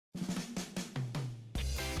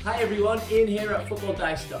Hi everyone, Ian here at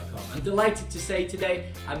footballdice.com. I'm delighted to say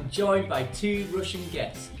today I'm joined by two Russian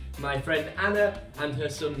guests, my friend Anna and her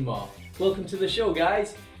son Mark. Welcome to the show,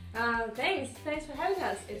 guys. Thanks for having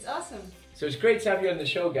us. It's awesome. So it's great to have you on the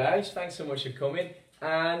show, guys. Thanks so much for coming.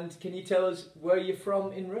 And can you tell us where you're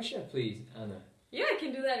from in Russia, please, Anna? Yeah, I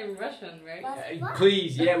can do that in Russian, right?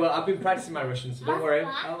 Please, yeah, well, I've been practicing my Russian, so don't worry.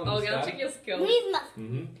 I'll Oh, understand. I'll check your skills.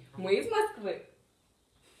 Мы из Москвы.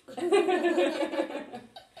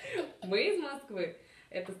 Мы из Москвы.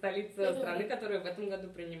 Это столица страны, которая в этом году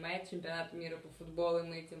принимает чемпионат мира по футболу, и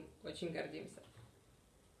мы этим очень гордимся.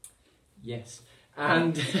 Yes,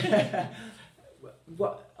 and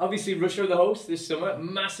obviously Russia are the host this summer.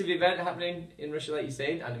 Massive event happening in Russia, like you're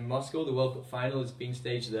saying, and in Moscow, the World Cup final is being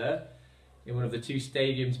staged there, in one of the two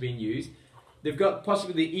stadiums being used. They've got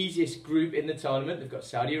possibly the easiest group in the tournament. They've got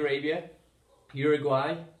Saudi Arabia,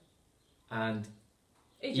 Uruguay, and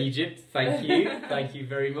Egypt. Thank you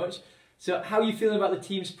very much. So how are you feeling about the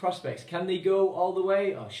team's prospects? Can they go all the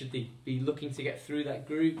way, or should they be looking to get through that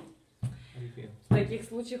group? How do you feel? В таких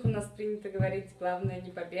случаях у нас принято говорить, главное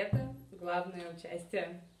не победа, главное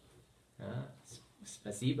участие.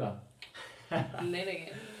 Спасибо. Nailing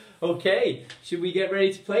it. Okay, should we get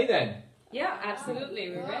ready to play then? Yeah,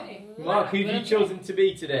 absolutely, we're ready. Mark, who have you chosen to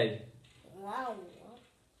be today?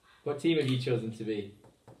 What team have you chosen to be?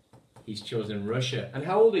 He's chosen Russia. And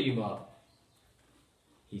how old are you, Mark?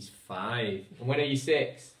 He's 5. And when are you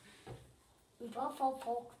 6? 12th of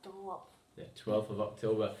October. The 12th of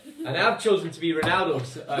October. And I've chosen to be Ronaldo.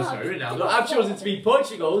 Ronaldo. I've chosen to be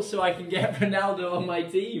Portugal so I can get Ronaldo on my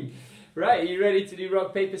team. Right, are you ready to do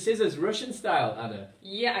rock, paper, scissors, Russian style, Anna?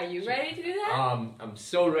 Yeah, are you ready to do that? I'm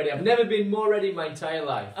so ready. I've never been more ready in my entire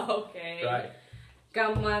life. Okay. Right.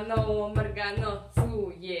 Камано, Маргано,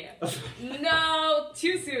 Цуе. No,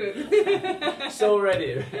 too soon. So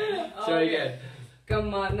ready. Try again.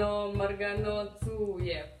 Камано, Маргано,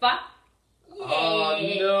 Цуе. Fa. Oh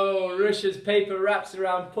no, Russia's paper wraps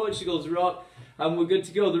around Portugal's rock and we're good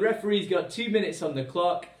to go. The referee's got 2 minutes on the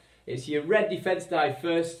clock. It's your red defence die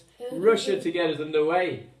first. Russia to get us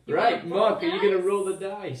underway. Right, Mark, are you going to roll the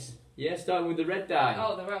dice? Yeah, starting with the red die.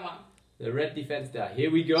 Oh, the red one. The red defence die.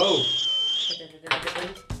 Here we go.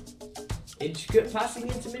 Intricate passing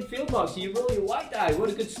into midfield, Mark. So you roll your white die. What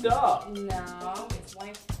a good start. No, it's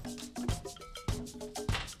white.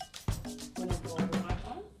 Wanna roll the white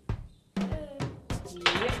one?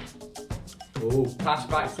 Yep. Oh, pass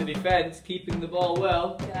back to defence, keeping the ball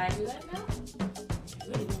well. Can I do that now?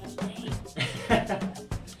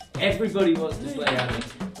 Everybody wants to play, Anna.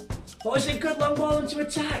 Oh, it's a good long ball into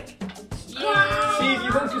attack. Yeah. See if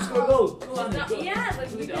you want to score a goal. Go on, No, go. yeah,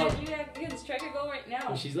 like we can strike a goal right now.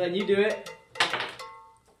 Well, she's letting you do it.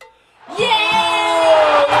 Yeah!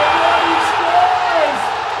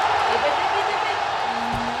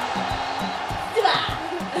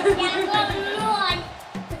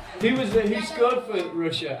 Who scored for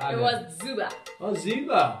Russia, Anna? It was Zuba. Oh,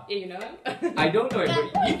 Zuba. Yeah, you know him? I don't know him,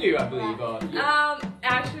 but you do, I believe. Or,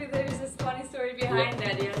 Actually, there's this funny story behind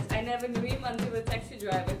that. Yes, I never knew him until a taxi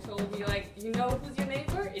driver told me, like, you know who's your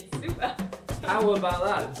neighbor? It's Zuba. How about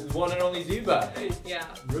that? The one and only Zuba. Yeah.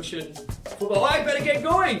 Russian football. I better get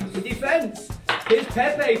going. The defence. Here's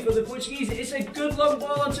Pepe for the Portuguese. It's a good long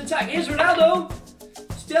ball onto attack. Here's Ronaldo.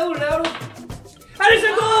 Still Ronaldo. And it's a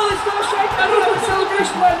goal! It's not straight. I don't have a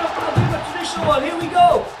celebration line up, but I'll do the traditional one. Here we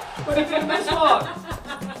go. But if you miss one.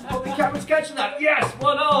 Hope the camera's catching that. Yes,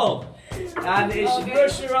 1-1. And it's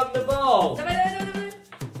Russia on the ball.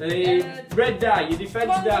 The red die, your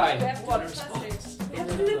defence die. What a response. We have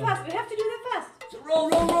to do that fast. We have to do that fast. So roll.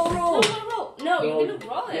 No, you didn't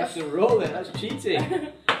roll it. You have to roll it. That's cheating.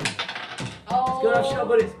 Oh. It's got a shot,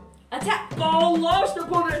 but it's... Attack. Ball lost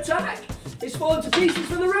upon attack. It's fallen to pieces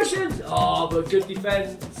for the Russians. Oh, but good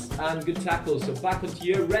defence and good tackle. So back onto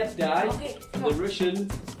your red die for the Russian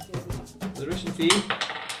team.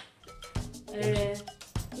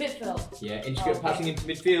 Midfield. Yeah, intricate passing into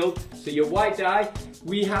midfield. So your white die.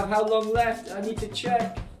 We have how long left? I need to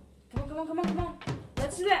check. Come on.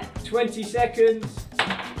 Let's do that. 20 seconds.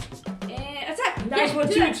 Attack. Nice one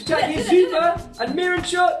too. To attack your Zuba and mirror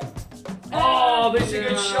shot. Oh, this is a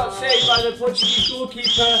good shot saved by the Portuguese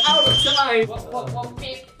goalkeeper. Out of time.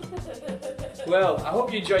 Well, I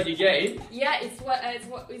hope you enjoyed your game. Yeah, it's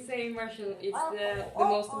what we say in Russian. It's the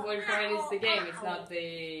most important part is the game. It's not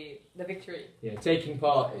the victory. Yeah, taking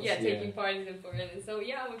part. Taking part is important. And so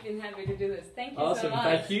yeah, we've been happy to do this. Thank you so awesome, much.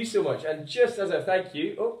 thank you so much. And just as a thank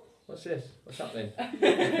you, oh, what's this? What's happening?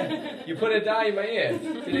 You put a die in my ear.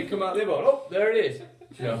 Did it come out the ball? Oh, there it is.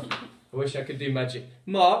 No, I wish I could do magic.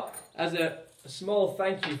 Mark, as a small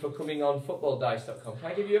thank you for coming on footballdice.com, can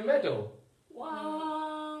I give you a medal?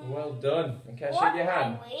 Wow. Well done. And can I shake your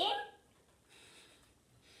hand? Win?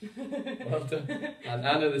 Well done. And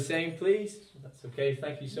Anna, the same, please. That's okay.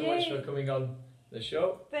 Thank you so much for coming on the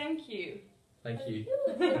show. Thank you. Thank you.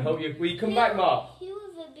 I hope will you come back, Mark? Who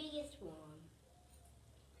was the biggest one?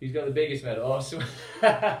 Who's got the biggest medal? Awesome.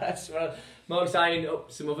 Well, Mark's eyeing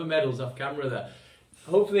up some other medals off camera there.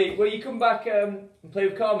 Hopefully, will you come back and play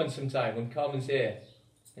with Carmen sometime when Carmen's here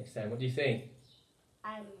next time? What do you think?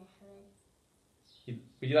 I'm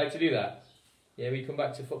Would you like to do that? Yeah, we come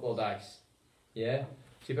back to football dice. Yeah?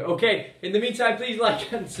 Super. Okay, in the meantime, please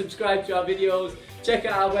like and subscribe to our videos. Check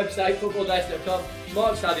out our website, footballdice.com.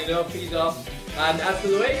 Mark's had enough, he's off. And hasta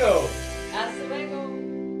luego! Hasta luego!